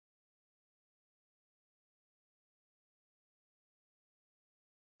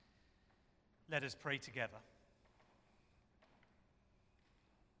Let us pray together.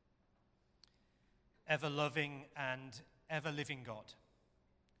 Ever-loving and ever-living God,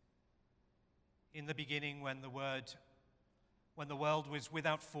 in the beginning when the world was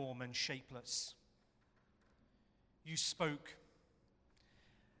without form and shapeless, you spoke,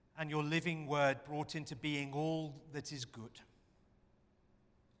 and your living word brought into being all that is good.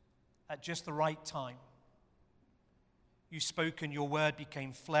 At just the right time, you spoke and your word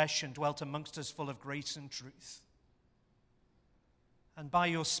became flesh and dwelt amongst us full of grace and truth. And by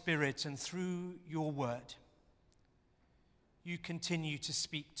your Spirit and through your word, you continue to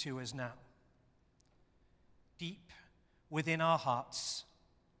speak to us now. Deep within our hearts,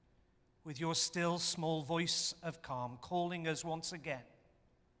 with your still small voice of calm, calling us once again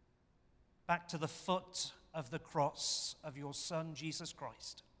back to the foot of the cross of your Son, Jesus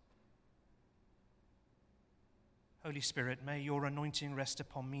Christ. Holy Spirit, may your anointing rest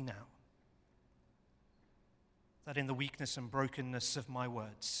upon me now, that in the weakness and brokenness of my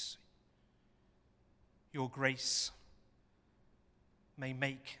words, your grace may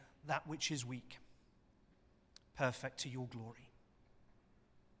make that which is weak perfect to your glory.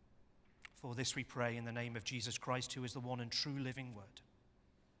 For this we pray in the name of Jesus Christ, who is the one and true living word.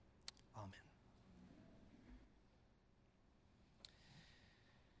 Amen.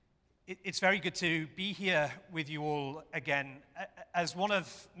 It's very good to be here with you all again. As one of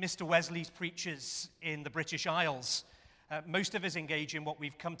Mr. Wesley's preachers in the British Isles, most of us engage in what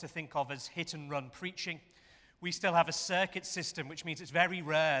we've come to think of as hit-and-run preaching. We still have a circuit system, which means it's very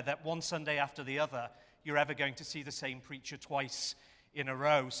rare that one Sunday after the other, you're ever going to see the same preacher twice in a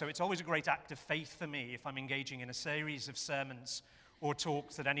row. So it's always a great act of faith for me if I'm engaging in a series of sermons or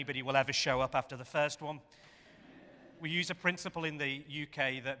talks that anybody will ever show up after the first one. We use a principle in the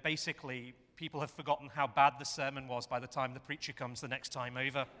UK that basically people have forgotten how bad the sermon was by the time the preacher comes the next time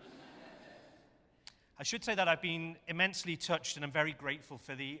over. I should say that I've been immensely touched and I'm very grateful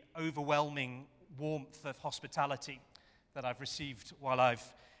for the overwhelming warmth of hospitality that I've received while I've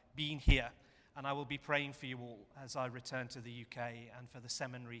been here. And I will be praying for you all as I return to the UK and for the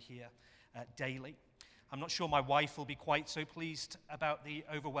seminary here daily. I'm not sure my wife will be quite so pleased about the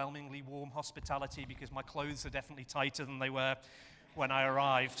overwhelmingly warm hospitality because my clothes are definitely tighter than they were when I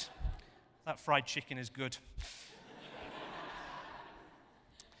arrived. That fried chicken is good.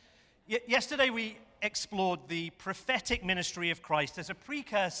 Yesterday we explored the prophetic ministry of Christ as a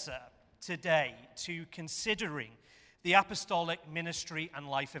precursor today to considering the apostolic ministry and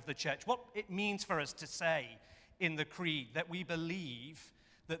life of the church. What it means for us to say in the creed that we believe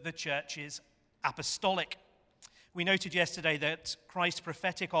that the church is apostolic. We noted yesterday that Christ's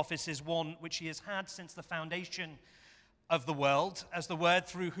prophetic office is one which he has had since the foundation of the world, as the word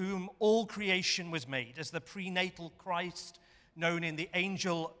through whom all creation was made, as the prenatal Christ known in the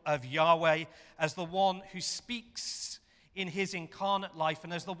angel of Yahweh, as the one who speaks in his incarnate life,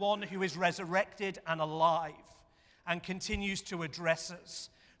 and as the one who is resurrected and alive and continues to address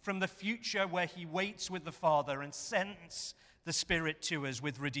us from the future where he waits with the Father and sends the Spirit to us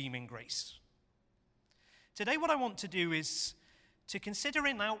with redeeming grace. Today what I want to do is to consider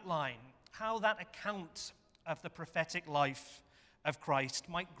in outline how that account of the prophetic life of Christ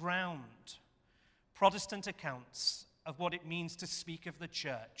might ground Protestant accounts of what it means to speak of the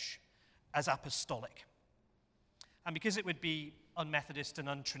church as apostolic. And because it would be un-Methodist and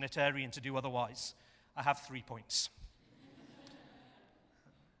un-Trinitarian to do otherwise, I have 3 points.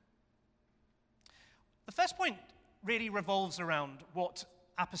 The first point really revolves around what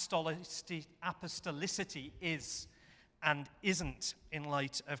apostolicity is and isn't in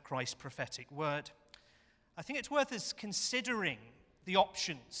light of Christ's prophetic word. I think it's worth us considering the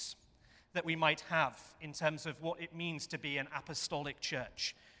options that we might have in terms of what it means to be an apostolic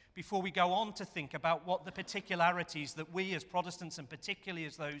church before we go on to think about what the particularities that we as Protestants, and particularly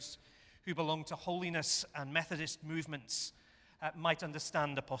as those who belong to holiness and Methodist movements, might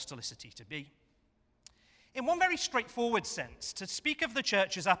understand apostolicity to be. In one very straightforward sense, to speak of the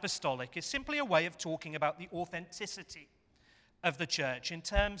church as apostolic is simply a way of talking about the authenticity of the church in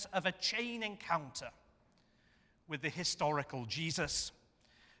terms of a chain encounter with the historical Jesus.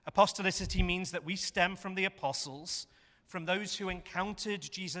 Apostolicity means that we stem from the apostles, from those who encountered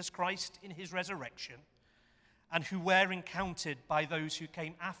Jesus Christ in his resurrection, and who were encountered by those who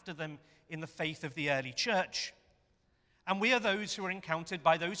came after them in the faith of the early church. And we are those who are encountered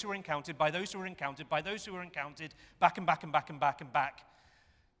by those who are encountered by those who are encountered by those who are encountered, back and back and back and back and back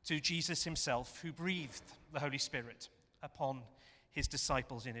to Jesus himself, who breathed the Holy Spirit upon his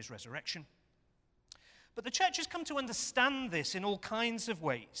disciples in his resurrection. But the church has come to understand this in all kinds of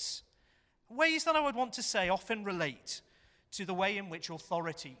ways that I would want to say often relate to the way in which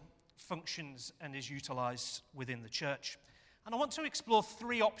authority functions and is utilized within the church. And I want to explore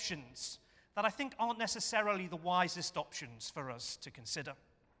three options that I think aren't necessarily the wisest options for us to consider.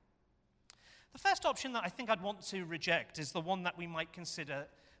 The first option that I think I'd want to reject is the one that we might consider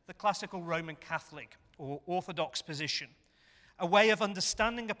the classical Roman Catholic or Orthodox position, a way of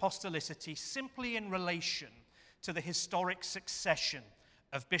understanding apostolicity simply in relation to the historic succession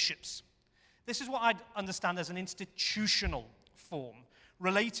of bishops. This is what I'd understand as an institutional form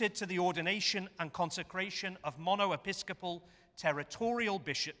related to the ordination and consecration of monoepiscopal territorial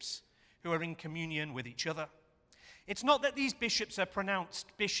bishops who are in communion with each other. It's not that these bishops are pronounced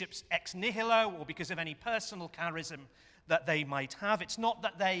bishops ex nihilo or because of any personal charism that they might have. It's not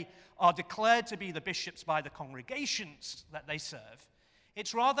that they are declared to be the bishops by the congregations that they serve.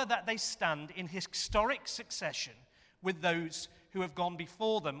 It's rather that they stand in historic succession with those who have gone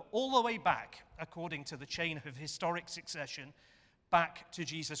before them all the way back, according to the chain of historic succession, back to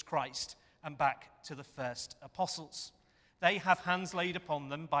Jesus Christ and back to the first apostles. They have hands laid upon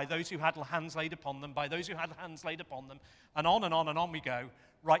them by those who had hands laid upon them, by those who had hands laid upon them, and on and on and on we go,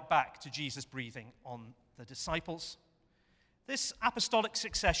 right back to Jesus breathing on the disciples. This apostolic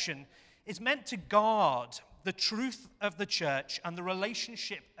succession is meant to guard the truth of the church and the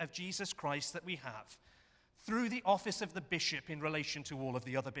relationship of Jesus Christ that we have through the office of the bishop in relation to all of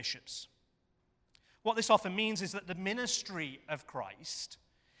the other bishops. What this often means is that the ministry of Christ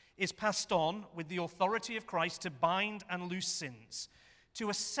is passed on with the authority of Christ to bind and loose sins to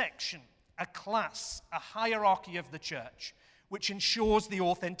a section, a class, a hierarchy of the church, which ensures the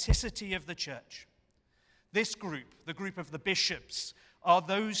authenticity of the church. This group, the group of the bishops, are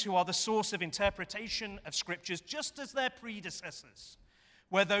those who are the source of interpretation of scriptures, just as their predecessors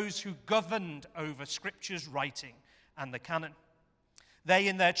were those who governed over scripture's writing and the canon. They,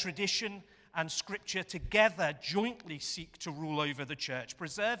 in their tradition and scripture together, jointly seek to rule over the church,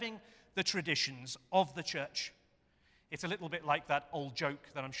 preserving the traditions of the church. It's a little bit like that old joke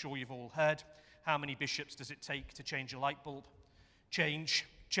that I'm sure you've all heard. How many bishops does it take to change a light bulb? Change,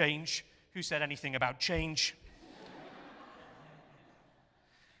 change. Who said anything about change?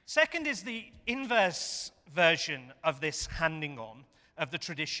 Second is the inverse version of this handing on of the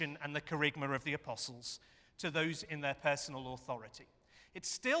tradition and the kerygma of the apostles to those in their personal authority. It's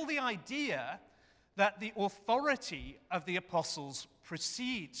still the idea that the authority of the apostles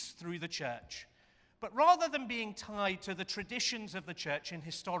proceeds through the church, but rather than being tied to the traditions of the church in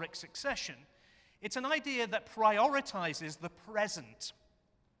historic succession, it's an idea that prioritizes the present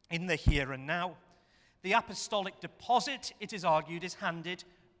in the here and now. The apostolic deposit, it is argued, is handed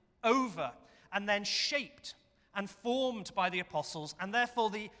over and then shaped and formed by the apostles, and therefore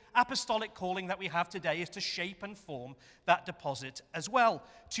the apostolic calling that we have today is to shape and form that deposit as well,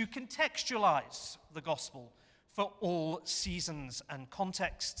 to contextualize the gospel for all seasons and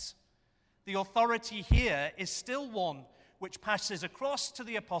contexts. The authority here is still one which passes across to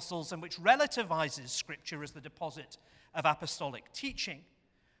the apostles and which relativizes Scripture as the deposit of apostolic teaching,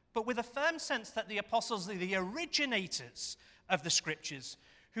 but with a firm sense that the apostles are the originators of the Scriptures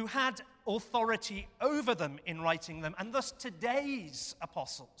who had authority over them in writing them, and thus today's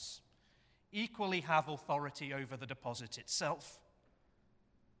apostles equally have authority over the deposit itself.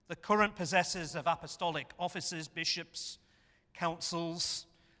 The current possessors of apostolic offices, bishops, councils,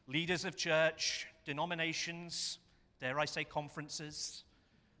 leaders of church, denominations, dare I say conferences,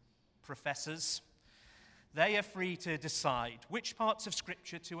 professors, they are free to decide which parts of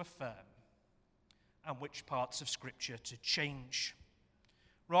Scripture to affirm and which parts of Scripture to change.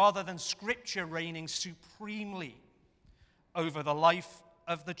 Rather than Scripture reigning supremely over the life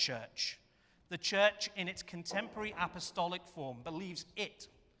of the church in its contemporary apostolic form believes it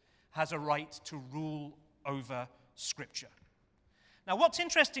has a right to rule over Scripture. Now, what's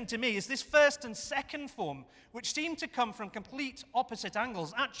interesting to me is this first and second form, which seem to come from complete opposite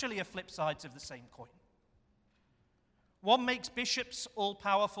angles, actually are flip sides of the same coin. One makes bishops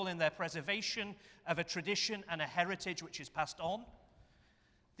all-powerful in their preservation of a tradition and a heritage which is passed on.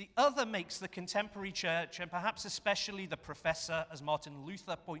 The other makes the contemporary church, and perhaps especially the professor, as Martin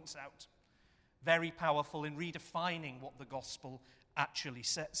Luther points out, very powerful in redefining what the gospel actually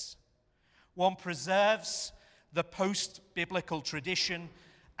says. One preserves the post-biblical tradition,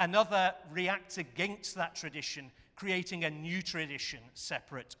 another reacts against that tradition, creating a new tradition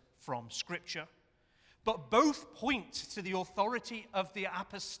separate from Scripture. But both point to the authority of the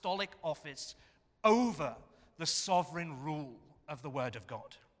apostolic office over the sovereign rule of the Word of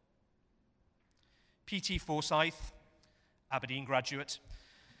God. P.T. Forsyth, Aberdeen graduate,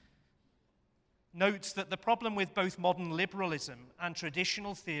 notes that the problem with both modern liberalism and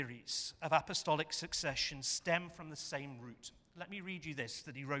traditional theories of apostolic succession stem from the same root, Let me read you this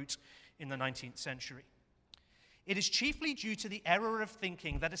that he wrote in the 19th century. It is chiefly due to the error of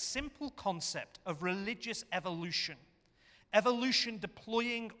thinking that a simple concept of religious evolution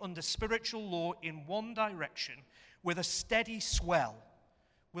deploying under spiritual law in one direction with a steady swell,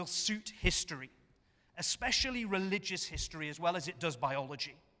 will suit history, especially religious history, as well as it does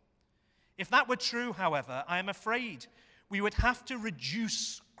biology. If that were true, however, I am afraid we would have to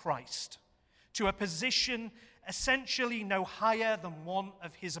reduce Christ to a position essentially no higher than one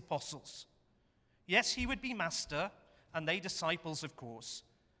of his apostles. Yes, he would be master, and they disciples, of course,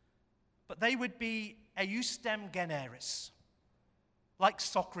 but they would be eustem generis, like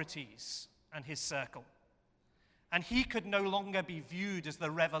Socrates and his circle. And he could no longer be viewed as the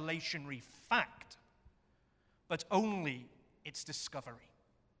revelationary fact, but only its discovery.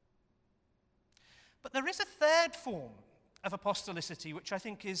 But there is a third form of apostolicity which I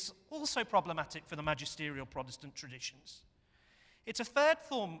think is also problematic for the magisterial Protestant traditions. It's a third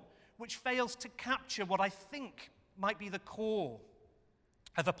form which fails to capture what I think might be the core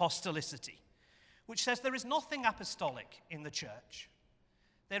of apostolicity, which says there is nothing apostolic in the church.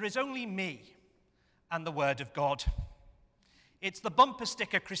 There is only me and the Word of God. It's the bumper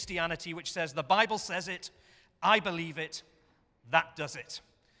sticker Christianity which says the Bible says it, I believe it, that does it.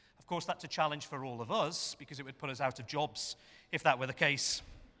 Of course, that's a challenge for all of us because it would put us out of jobs if that were the case.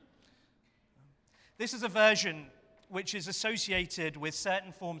 This is a version which is associated with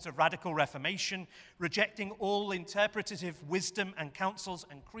certain forms of radical reformation, rejecting all interpretative wisdom and counsels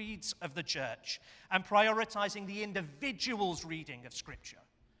and creeds of the church, and prioritizing the individual's reading of Scripture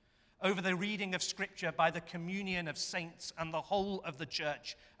over the reading of Scripture by the communion of saints and the whole of the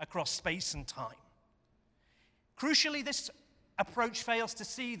church across space and time. Crucially, this approach fails to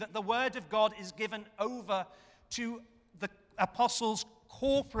see that the Word of God is given over to the apostles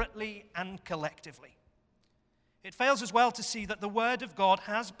corporately and collectively. It fails as well to see that the Word of God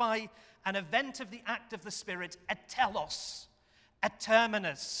has, by an event of the act of the Spirit, a telos, a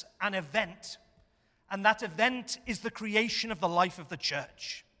terminus, an event, and that event is the creation of the life of the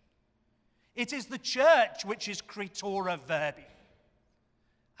church. It is the church which is creatora verbi,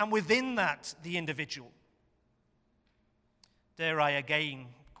 and within that, the individual. Dare I again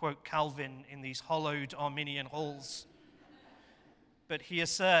quote Calvin in these hollowed Arminian halls? But he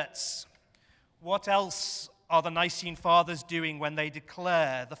asserts, what else are the Nicene Fathers doing when they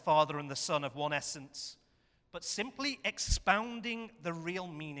declare the Father and the Son of one essence, but simply expounding the real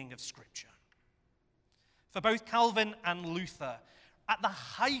meaning of Scripture? For both Calvin and Luther, at the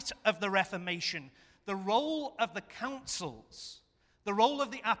height of the Reformation, the role of the councils, the role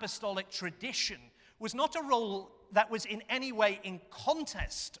of the apostolic tradition, was not a role that was in any way in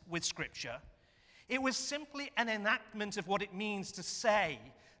contest with Scripture. It was simply an enactment of what it means to say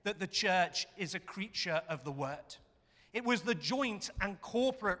that the church is a creature of the Word. It was the joint and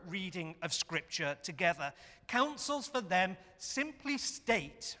corporate reading of Scripture together. Councils for them simply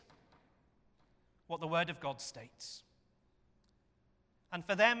state what the Word of God states. And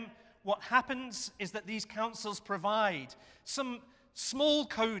for them, what happens is that these councils provide some small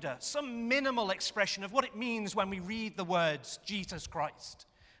coda, some minimal expression of what it means when we read the words Jesus Christ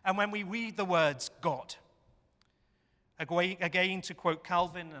and when we read the words God. Again, to quote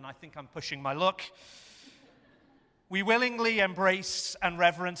Calvin, and I think I'm pushing my luck, we willingly embrace and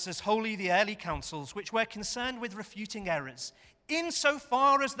reverence as holy the early councils which were concerned with refuting errors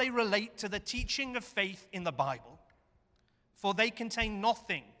insofar as they relate to the teaching of faith in the Bible. For they contain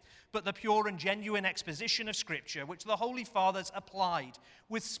nothing but the pure and genuine exposition of Scripture, which the Holy Fathers applied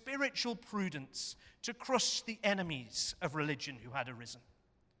with spiritual prudence to crush the enemies of religion who had arisen.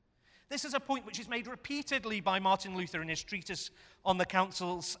 This is a point which is made repeatedly by Martin Luther in his treatise on the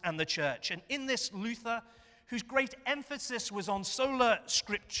councils and the church. And in this, Luther, whose great emphasis was on sola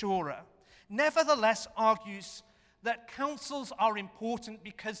scriptura, nevertheless argues that councils are important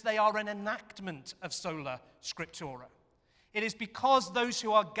because they are an enactment of sola scriptura. It is because those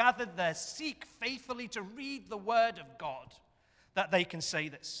who are gathered there seek faithfully to read the Word of God that they can say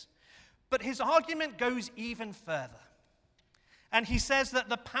this. But his argument goes even further. And he says that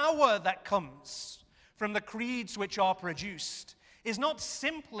the power that comes from the creeds which are produced is not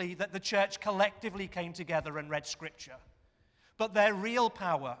simply that the church collectively came together and read Scripture, but their real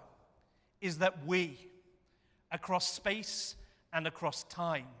power is that we, across space and across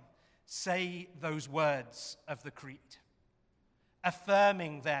time, say those words of the creed,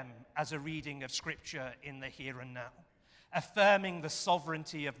 affirming them as a reading of Scripture in the here and now, affirming the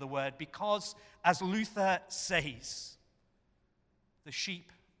sovereignty of the Word, because, as Luther says, the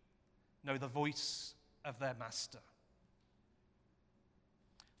sheep know the voice of their master.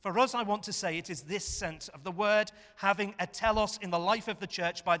 For us, I want to say it is this sense of the word having a telos in the life of the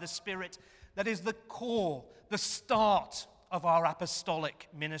church by the Spirit that is the core, the start of our apostolic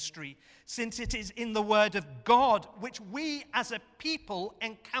ministry, since it is in the word of God which we as a people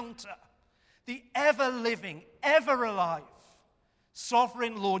encounter the ever-living, ever-alive,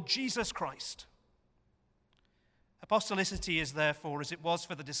 sovereign Lord Jesus Christ. Apostolicity is therefore, as it was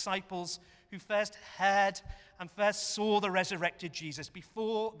for the disciples who first heard and first saw the resurrected Jesus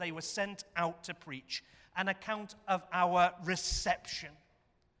before they were sent out to preach, an account of our reception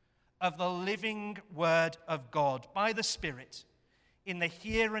of the living word of God by the Spirit in the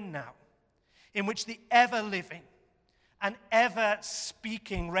here and now, in which the ever-living and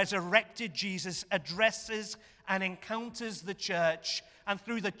ever-speaking resurrected Jesus addresses and encounters the church, and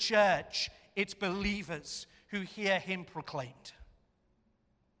through the church, its believers who hear him proclaimed.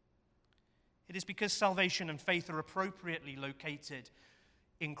 It is because salvation and faith are appropriately located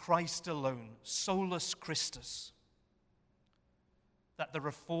in Christ alone, solus Christus, that the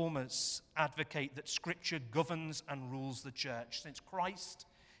reformers advocate that Scripture governs and rules the church, since Christ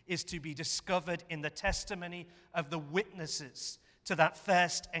is to be discovered in the testimony of the witnesses to that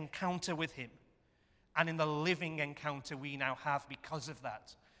first encounter with him, and in the living encounter we now have because of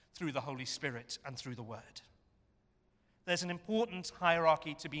that, through the Holy Spirit and through the Word. There's an important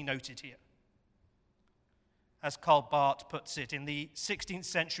hierarchy to be noted here. As Karl Barth puts it, in the 16th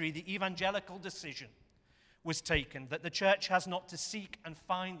century, the evangelical decision was taken that the church has not to seek and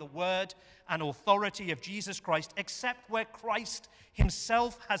find the word and authority of Jesus Christ except where Christ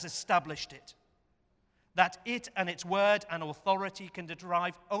himself has established it. That it and its word and authority can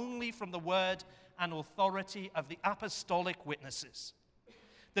derive only from the word and authority of the apostolic witnesses.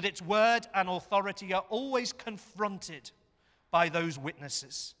 That its word and authority are always confronted by those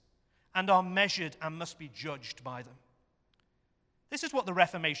witnesses and are measured and must be judged by them. This is what the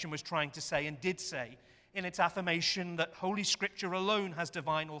Reformation was trying to say and did say in its affirmation that Holy Scripture alone has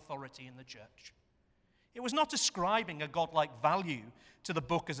divine authority in the church. It was not ascribing a godlike value to the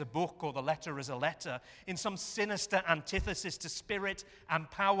book as a book or the letter as a letter in some sinister antithesis to spirit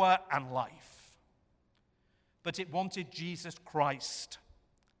and power and life. But it wanted Jesus Christ,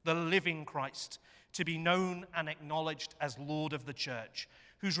 the living Christ, to be known and acknowledged as Lord of the church,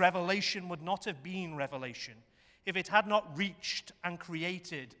 whose revelation would not have been revelation if it had not reached and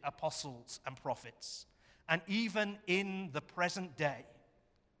created apostles and prophets. And even in the present day,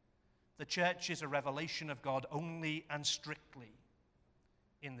 the church is a revelation of God only and strictly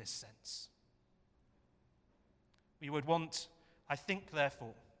in this sense. We would want, I think,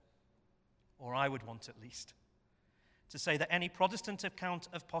 therefore, or I would want at least, to say that any Protestant account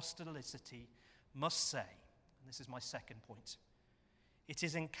of apostolicity must say, and this is my second point, it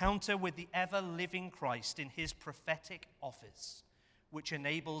is encounter with the ever-living Christ in his prophetic office which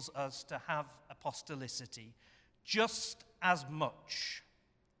enables us to have apostolicity just as much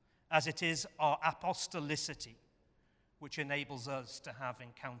as it is our apostolicity which enables us to have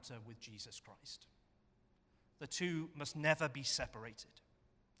encounter with Jesus Christ. The two must never be separated.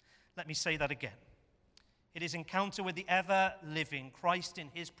 Let me say that again. It is encounter with the ever-living Christ in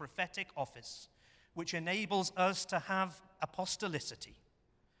his prophetic office which enables us to have apostolicity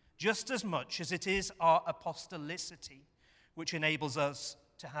just as much as it is our apostolicity which enables us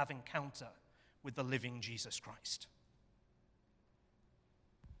to have encounter with the living Jesus Christ.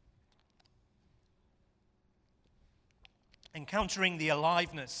 Encountering the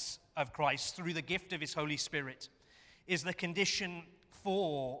aliveness of Christ through the gift of his Holy Spirit is the condition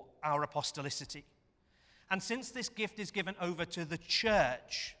for our apostolicity. And since this gift is given over to the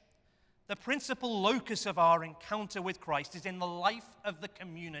church, the principal locus of our encounter with Christ is in the life of the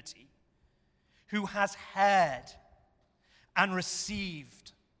community who has heard and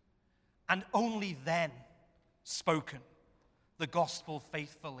received and only then spoken the gospel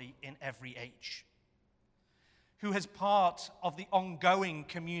faithfully in every age, who has part of the ongoing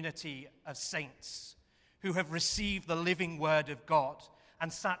community of saints who have received the living word of God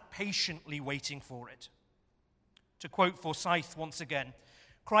and sat patiently waiting for it. To quote Forsyth once again,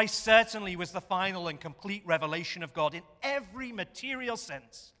 Christ certainly was the final and complete revelation of God in every material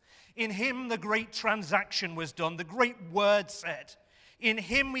sense. In him the great transaction was done, the great word said. In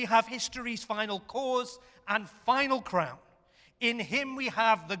him we have history's final cause and final crown. In him we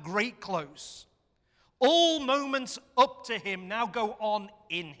have the great close. All moments up to him now go on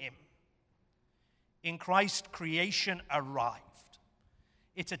in him. In Christ, creation arrived.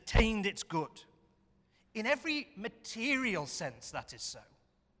 It attained its good. In every material sense, that is so.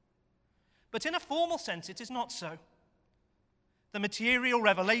 But in a formal sense, it is not so. The material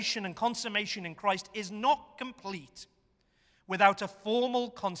revelation and consummation in Christ is not complete without a formal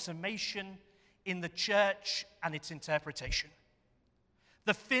consummation in the church and its interpretation.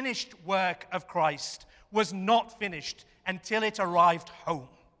 The finished work of Christ was not finished until it arrived home.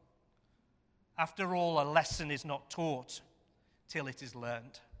 After all, a lesson is not taught till it is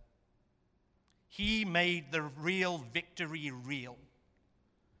learned. He made the real victory real,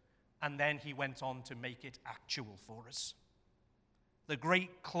 and then he went on to make it actual for us. The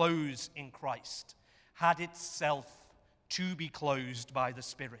great close in Christ had itself to be closed by the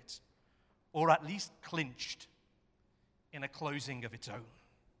Spirit, or at least clinched in a closing of its own.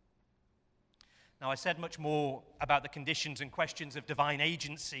 Now, I said much more about the conditions and questions of divine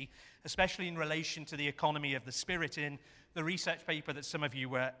agency, especially in relation to the economy of the Spirit, in the research paper that some of you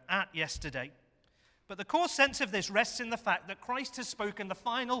were at yesterday. But the core sense of this rests in the fact that Christ has spoken the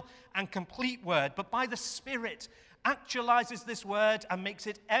final and complete word, but by the Spirit actualizes this word and makes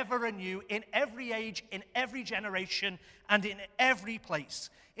it ever anew in every age, in every generation, and in every place,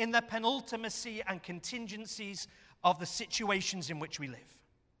 in the penultimacy and contingencies of the situations in which we live.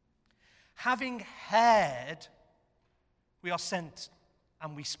 Having heard, we are sent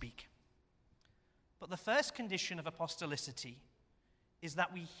and we speak. But the first condition of apostolicity is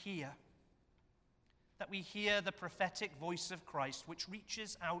that we hear. That we hear the prophetic voice of Christ, which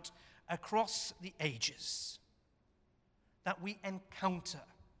reaches out across the ages. That we encounter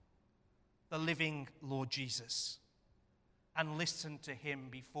the living Lord Jesus and listen to him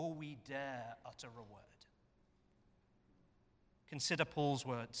before we dare utter a word. Consider Paul's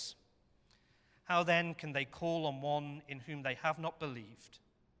words. How then can they call on one in whom they have not believed?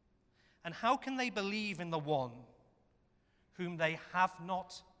 And how can they believe in the one whom they have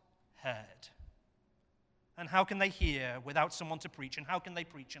not heard? And how can they hear without someone to preach? And how can they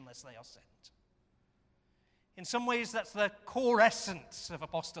preach unless they are sent? In some ways, that's the core essence of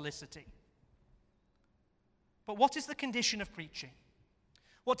apostolicity. But what is the condition of preaching?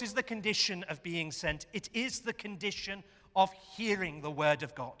 What is the condition of being sent? It is the condition of hearing the word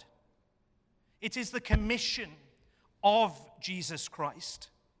of God. It is the commission of Jesus Christ.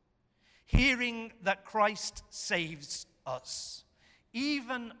 Hearing that Christ saves us,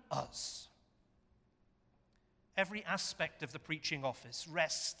 even us. Every aspect of the preaching office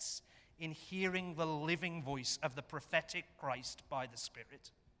rests in hearing the living voice of the prophetic Christ by the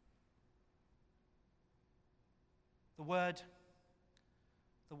Spirit. The word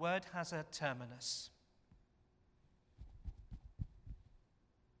has a terminus.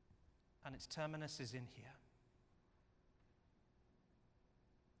 And its terminus is in here.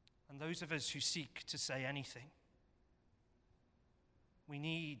 And those of us who seek to say anything, we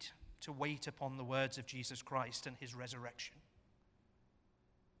need to wait upon the words of Jesus Christ and his resurrection.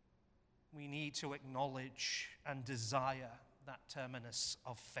 We need to acknowledge and desire that terminus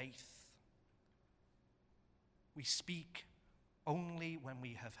of faith. We speak only when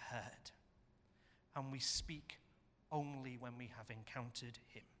we have heard, and we speak only when we have encountered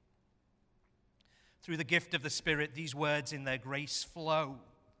him. Through the gift of the Spirit, these words in their grace flow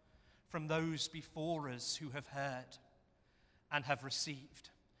from those before us who have heard and have received,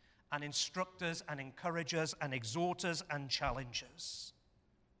 and instruct us and encourage us and exhort us and challenge us.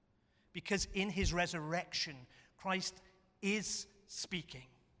 Because in his resurrection, Christ is speaking.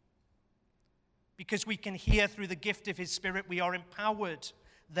 Because we can hear through the gift of his Spirit, we are empowered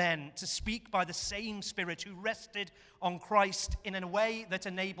then to speak by the same Spirit who rested on Christ in a way that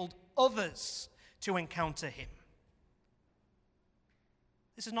enabled others to encounter him.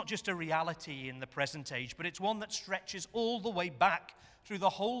 This is not just a reality in the present age, but it's one that stretches all the way back through the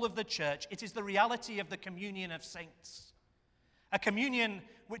whole of the church. It is the reality of the communion of saints. A communion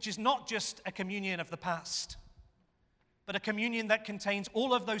which is not just a communion of the past, but a communion that contains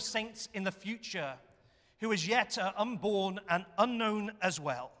all of those saints in the future who as yet are unborn and unknown as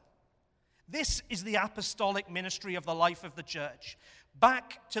well. This is the apostolic ministry of the life of the church,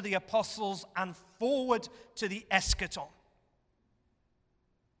 back to the apostles and forward to the eschaton.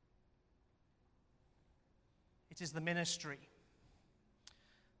 It is the ministry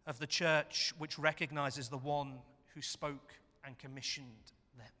of the church which recognizes the one who spoke and commissioned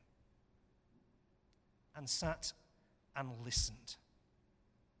them and sat and listened.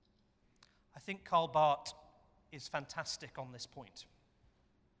 I think Karl Barth is fantastic on this point.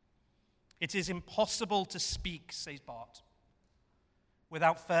 It is impossible to speak, says Barth,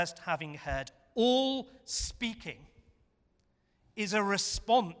 without first having heard. All speaking is a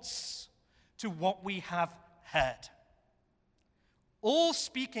response to what we have heard. All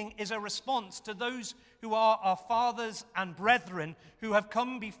speaking is a response to those who are our fathers and brethren who have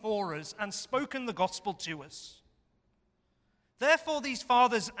come before us and spoken the gospel to us. Therefore, these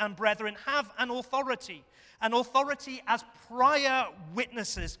fathers and brethren have an authority, an authority as prior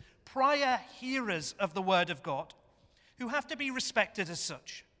witnesses, prior hearers of the word of God, who have to be respected as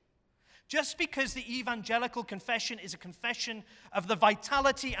such. Just because the evangelical confession is a confession of the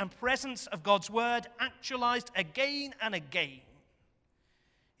vitality and presence of God's word actualized again and again,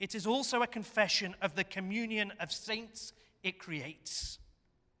 it is also a confession of the communion of saints it creates,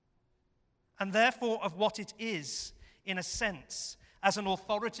 and therefore of what it is, in a sense, as an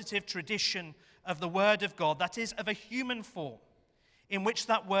authoritative tradition of the word of God, that is, of a human form, in which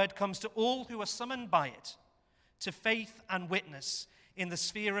that word comes to all who are summoned by it to faith and witness in the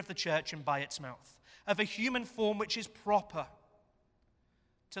sphere of the church and by its mouth, of a human form which is proper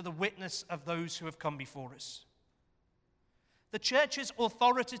to the witness of those who have come before us. The church's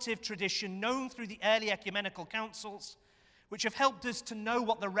authoritative tradition, known through the early ecumenical councils, which have helped us to know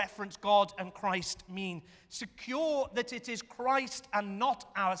what the reference God and Christ mean, secure that it is Christ and not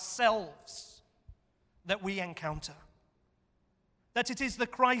ourselves that we encounter. That it is the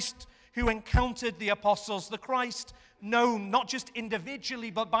Christ who encountered the apostles, the Christ known not just individually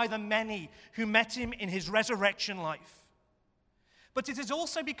but by the many who met him in his resurrection life. But it is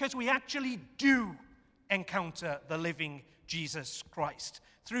also because we actually do encounter the living Jesus Christ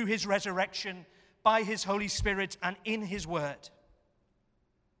through his resurrection, by his Holy Spirit, and in his word,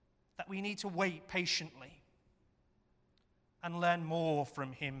 that we need to wait patiently and learn more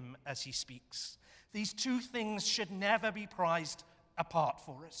from him as he speaks. These two things should never be prized apart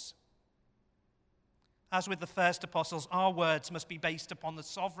for us. As with the first apostles, our words must be based upon the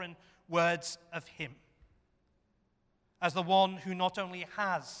sovereign words of him, as the one who not only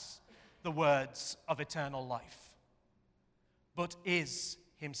has the words of eternal life, but is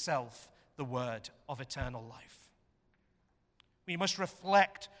himself the word of eternal life. We must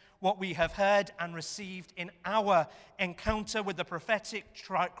reflect what we have heard and received in our encounter with the prophetic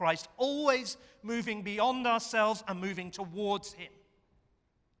Christ, always moving beyond ourselves and moving towards him,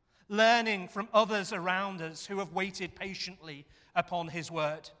 learning from others around us who have waited patiently upon his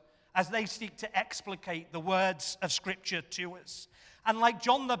word as they seek to explicate the words of Scripture to us. And like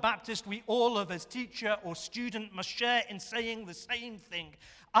John the Baptist, we all of as teacher or student must share in saying the same thing.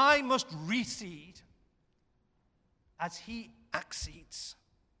 I must reseed as he accedes.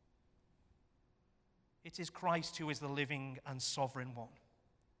 It is Christ who is the living and sovereign one.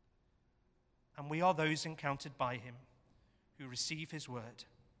 And we are those encountered by him who receive his word.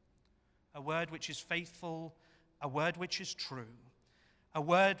 A word which is faithful, a word which is true, a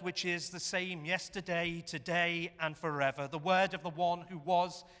word which is the same yesterday, today, and forever. The word of the one who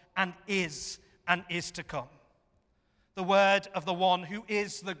was and is to come. The word of the one who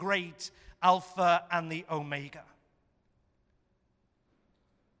is the great Alpha and the Omega.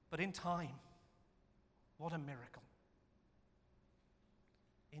 But in time, what a miracle.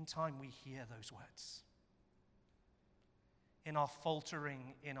 In time we hear those words. In our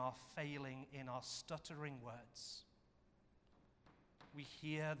faltering, in our failing, in our stuttering words, we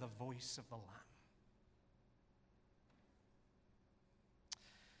hear the voice of the Lamb.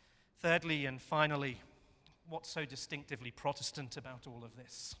 Thirdly and finally, what's so distinctively Protestant about all of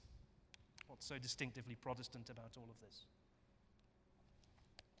this? What's so distinctively Protestant about all of this?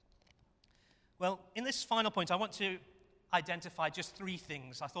 Well, in this final point, I want to identify just three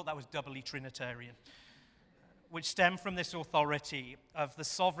things. I thought that was doubly Trinitarian, which stem from this authority of the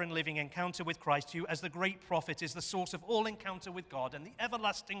sovereign living encounter with Christ, who, as the great prophet, is the source of all encounter with God and the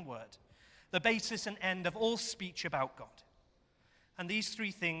everlasting word, the basis and end of all speech about God. And these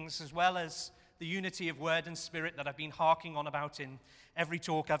three things, as well as the unity of word and spirit that I've been harking on about in every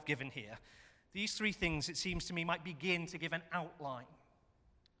talk I've given here, these three things, it seems to me, might begin to give an outline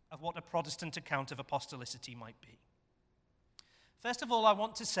of what a Protestant account of apostolicity might be. First of all, I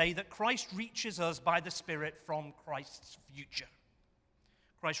want to say that Christ reaches us by the Spirit from Christ's future.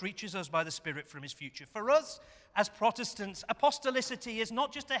 Christ reaches us by the Spirit from his future. For us, as Protestants, apostolicity is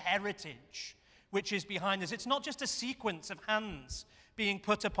not just a heritage which is behind us. It's not just a sequence of hands being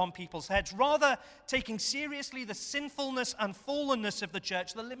put upon people's heads. Rather, taking seriously the sinfulness and fallenness of the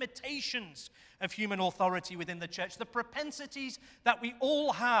church, the limitations of human authority within the church, the propensities that we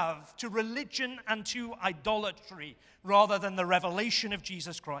all have to religion and to idolatry, rather than the revelation of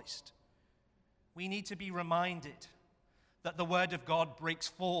Jesus Christ. We need to be reminded that the Word of God breaks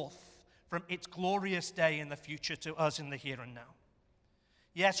forth from its glorious day in the future to us in the here and now.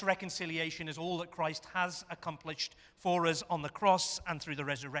 Yes, reconciliation is all that Christ has accomplished for us on the cross and through the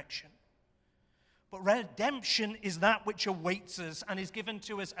resurrection. But redemption is that which awaits us and is given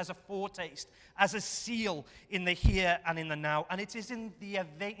to us as a foretaste, as a seal in the here and in the now. And it is in the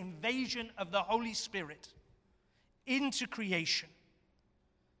invasion of the Holy Spirit into creation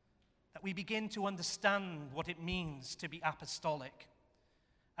that we begin to understand what it means to be apostolic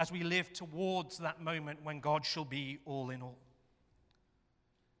as we live towards that moment when God shall be all in all.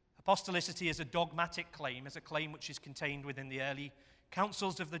 Apostolicity is a dogmatic claim, is a claim which is contained within the early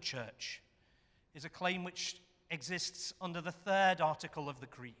councils of the church, is a claim which exists under the third article of the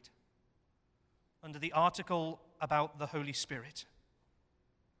Creed, under the article about the Holy Spirit.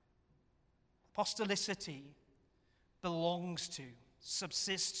 Apostolicity belongs to,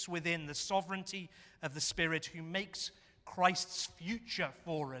 subsists within the sovereignty of the Spirit who makes Christ's future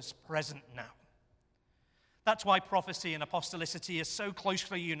for us present now. That's why prophecy and apostolicity are so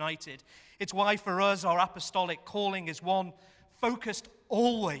closely united. It's why for us our apostolic calling is one focused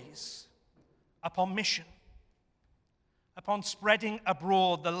always upon mission, upon spreading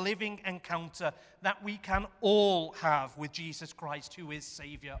abroad the living encounter that we can all have with Jesus Christ, who is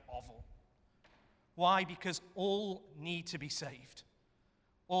Savior of all. Why? Because all need to be saved.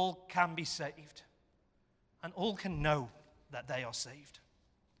 All can be saved. And all can know that they are saved.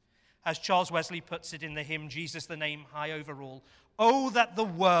 As Charles Wesley puts it in the hymn, Jesus the Name High Over All, oh, that the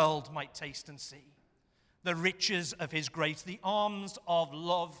world might taste and see the riches of his grace, the arms of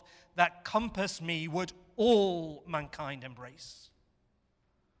love that compass me would all mankind embrace.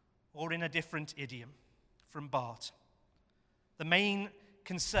 Or in a different idiom from Barth, the main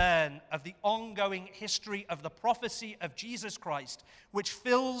concern of the ongoing history of the prophecy of Jesus Christ, which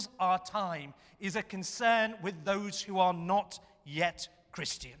fills our time, is a concern with those who are not yet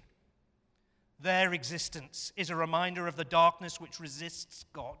Christian. Their existence is a reminder of the darkness which resists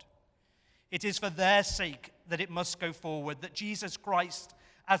God. It is for their sake that it must go forward, that Jesus Christ,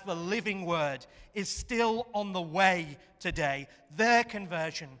 as the living word, is still on the way today. Their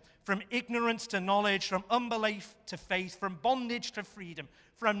conversion, from ignorance to knowledge, from unbelief to faith, from bondage to freedom,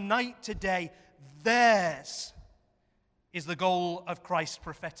 from night to day, theirs is the goal of Christ's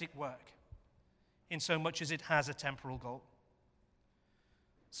prophetic work, in so much as it has a temporal goal.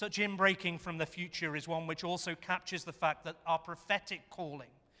 Such inbreaking from the future is one which also captures the fact that our prophetic calling,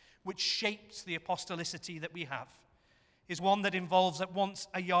 which shapes the apostolicity that we have, is one that involves at once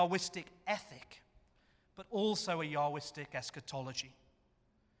a Yahwistic ethic, but also a Yahwistic eschatology.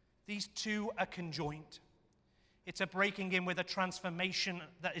 These two are conjoined. It's a breaking in with a transformation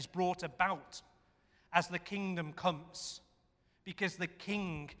that is brought about as the kingdom comes, because the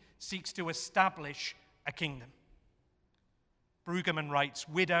king seeks to establish a kingdom. Brueggemann writes,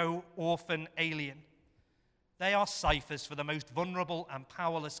 widow, orphan, alien. They are ciphers for the most vulnerable and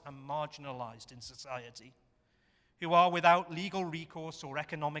powerless and marginalized in society, who are without legal recourse or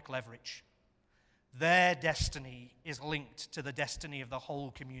economic leverage. Their destiny is linked to the destiny of the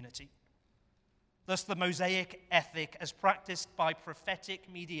whole community. Thus, the Mosaic ethic, as practiced by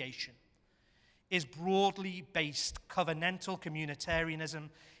prophetic mediation, is broadly based covenantal communitarianism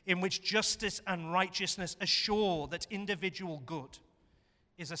in which justice and righteousness assure that individual good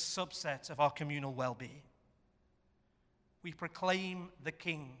is a subset of our communal well-being. We proclaim the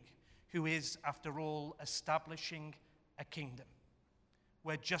King who is, after all, establishing a kingdom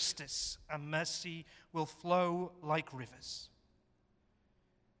where justice and mercy will flow like rivers.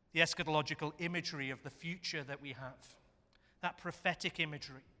 The eschatological imagery of the future that we have, that prophetic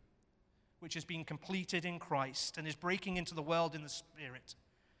imagery, which has been completed in Christ and is breaking into the world in the Spirit,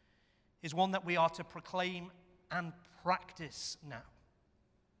 is one that we are to proclaim and practice now.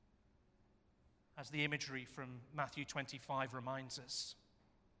 As the imagery from Matthew 25 reminds us,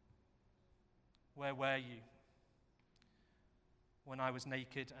 where were you when I was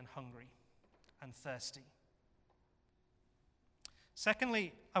naked and hungry and thirsty?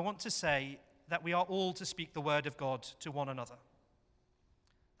 Secondly, I want to say that we are all to speak the word of God to one another.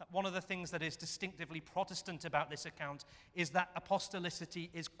 That one of the things that is distinctively Protestant about this account is that apostolicity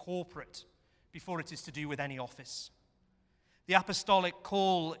is corporate before it is to do with any office. The apostolic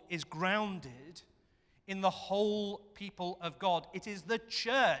call is grounded in the whole people of God. It is the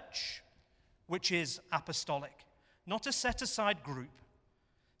church which is apostolic, not a set-aside group,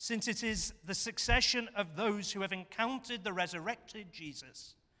 since it is the succession of those who have encountered the resurrected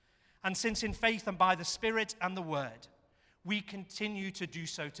Jesus, and since in faith and by the Spirit and the Word, we continue to do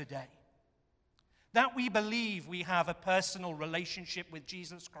so today. That we believe we have a personal relationship with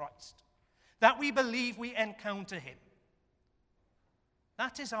Jesus Christ, that we believe we encounter him.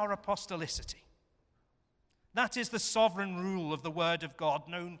 That is our apostolicity. That is the sovereign rule of the Word of God,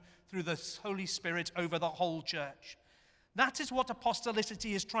 known through the Holy Spirit over the whole church. That is what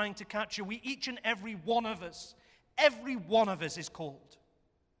apostolicity is trying to capture. We, each and every one of us is called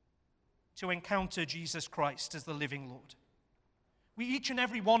to encounter Jesus Christ as the living Lord. We each and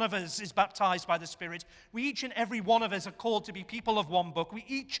every one of us is baptized by the Spirit. We each and every one of us are called to be people of one book. We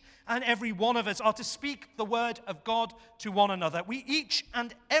each and every one of us are to speak the word of God to one another. We each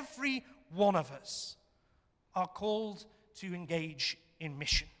and every one of us are called to engage in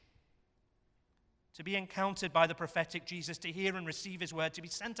mission, to be encountered by the prophetic Jesus, to hear and receive his word, to be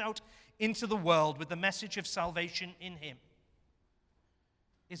sent out into the world with the message of salvation in him,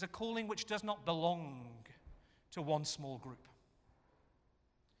 is a calling which does not belong to one small group.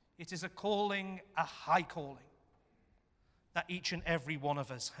 It is a calling, a high calling, that each and every one of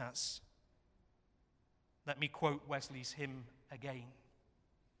us has. Let me quote Wesley's hymn again.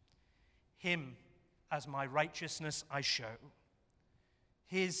 Him as my righteousness I show,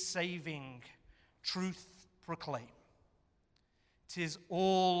 his saving truth proclaim. 'Tis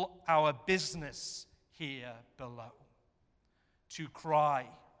all our business here below to cry,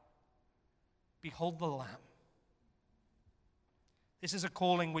 behold the Lamb. This is a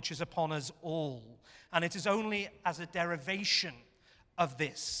calling which is upon us all, and it is only as a derivation of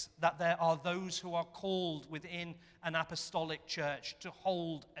this that there are those who are called within an apostolic church to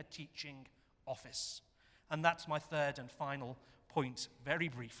hold a teaching office. And that's my third and final point, very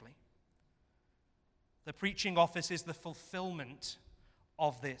briefly. The preaching office is the fulfillment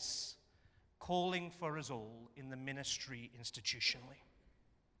of this calling for us all in the ministry institutionally.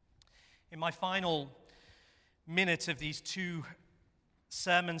 In my final minute of these two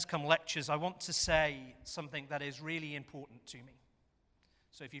sermons come lectures, I want to say something that is really important to me.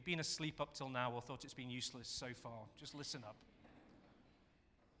 So if you've been asleep up till now or thought it's been useless so far, just listen up.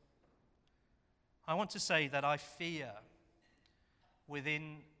 I want to say that I fear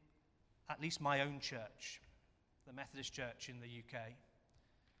within at least my own church, the Methodist Church in the UK,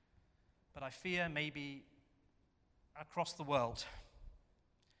 but I fear maybe across the world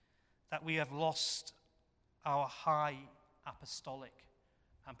that we have lost our high apostolic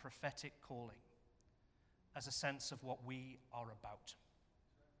and prophetic calling as a sense of what we are about.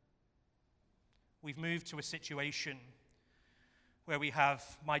 We've moved to a situation where we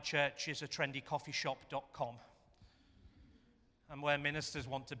have my church is a trendycoffeeshop.com and where ministers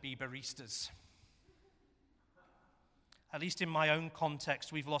want to be baristas. At least in my own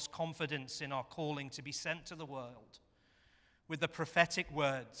context, we've lost confidence in our calling to be sent to the world with the prophetic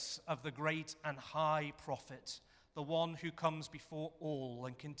words of the great and high prophet, the one who comes before all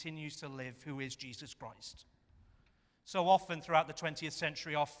and continues to live, who is Jesus Christ. So often throughout the 20th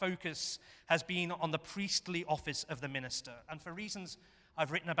century, our focus has been on the priestly office of the minister. And for reasons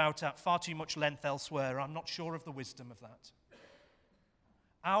I've written about at far too much length elsewhere, I'm not sure of the wisdom of that.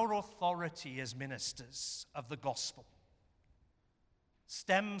 Our authority as ministers of the gospel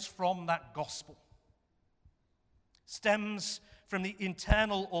stems from that gospel, stems from the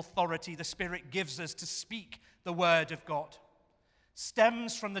internal authority the Spirit gives us to speak the word of God,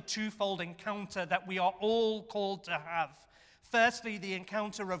 stems from the twofold encounter that we are all called to have. Firstly, the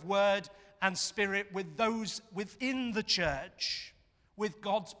encounter of word and spirit with those within the church, with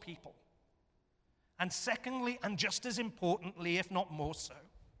God's people. And secondly, and just as importantly, if not more so,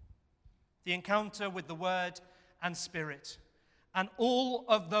 the encounter with the word and spirit and all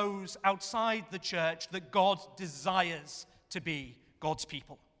of those outside the church that God desires to be God's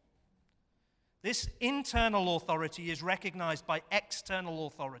people. This internal authority is recognized by external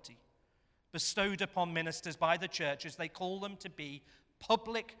authority bestowed upon ministers by the church as they call them to be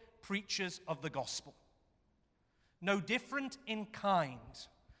public preachers of the gospel, no different in kind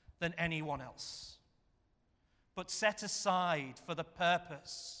than anyone else, but set aside for the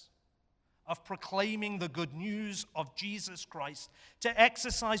purpose of proclaiming the good news of Jesus Christ, to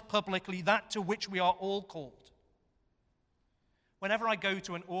exercise publicly that to which we are all called. Whenever I go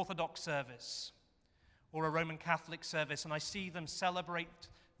to an Orthodox service or a Roman Catholic service and I see them celebrate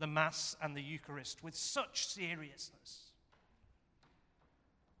the Mass and the Eucharist with such seriousness,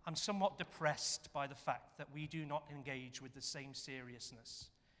 I'm somewhat depressed by the fact that we do not engage with the same seriousness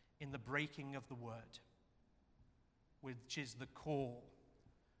in the breaking of the word, which is the core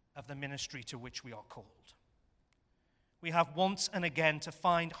of the ministry to which we are called. We have once and again to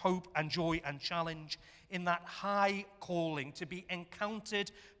find hope and joy and challenge in that high calling to be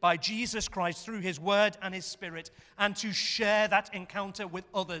encountered by Jesus Christ through his word and his spirit, and to share that encounter with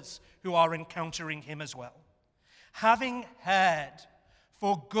others who are encountering him as well. Having heard,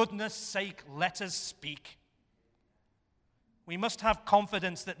 for goodness sake, let us speak. We must have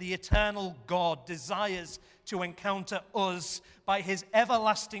confidence that the eternal God desires to encounter us by his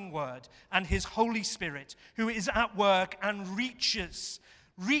everlasting word and his Holy Spirit, who is at work and reaches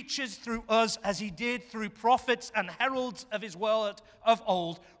through us as he did through prophets and heralds of his word of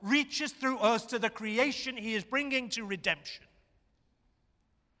old, reaches through us to the creation he is bringing to redemption.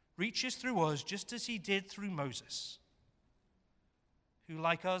 reaches through us just as he did through Moses, who,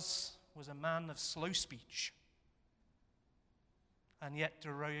 like us, was a man of slow speech, and yet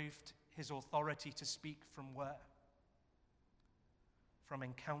derived his authority to speak from where? From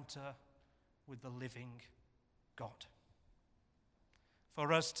encounter with the living God.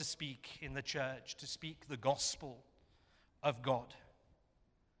 For us to speak in the church, to speak the gospel of God,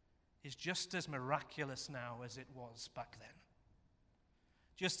 is just as miraculous now as it was back then.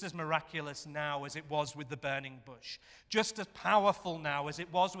 Just as miraculous now as it was with the burning bush. Just as powerful now as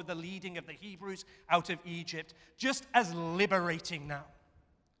it was with the leading of the Hebrews out of Egypt. Just as liberating now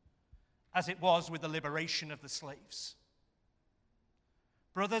as it was with the liberation of the slaves.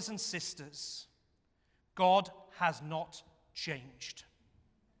 Brothers and sisters, God has not changed.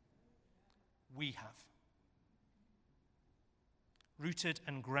 We have. Rooted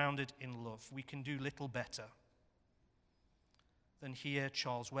and grounded in love, we can do little better than hear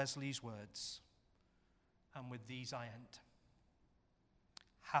Charles Wesley's words, and with these I end.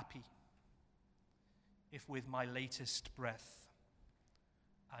 Happy if with my latest breath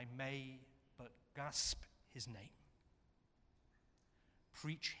I may but gasp his name,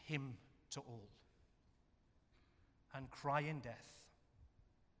 preach him to all, and cry in death,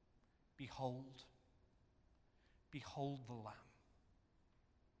 behold, behold the Lamb.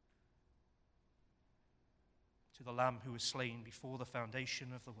 To the Lamb who was slain before the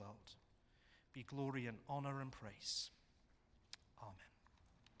foundation of the world, be glory and honor and praise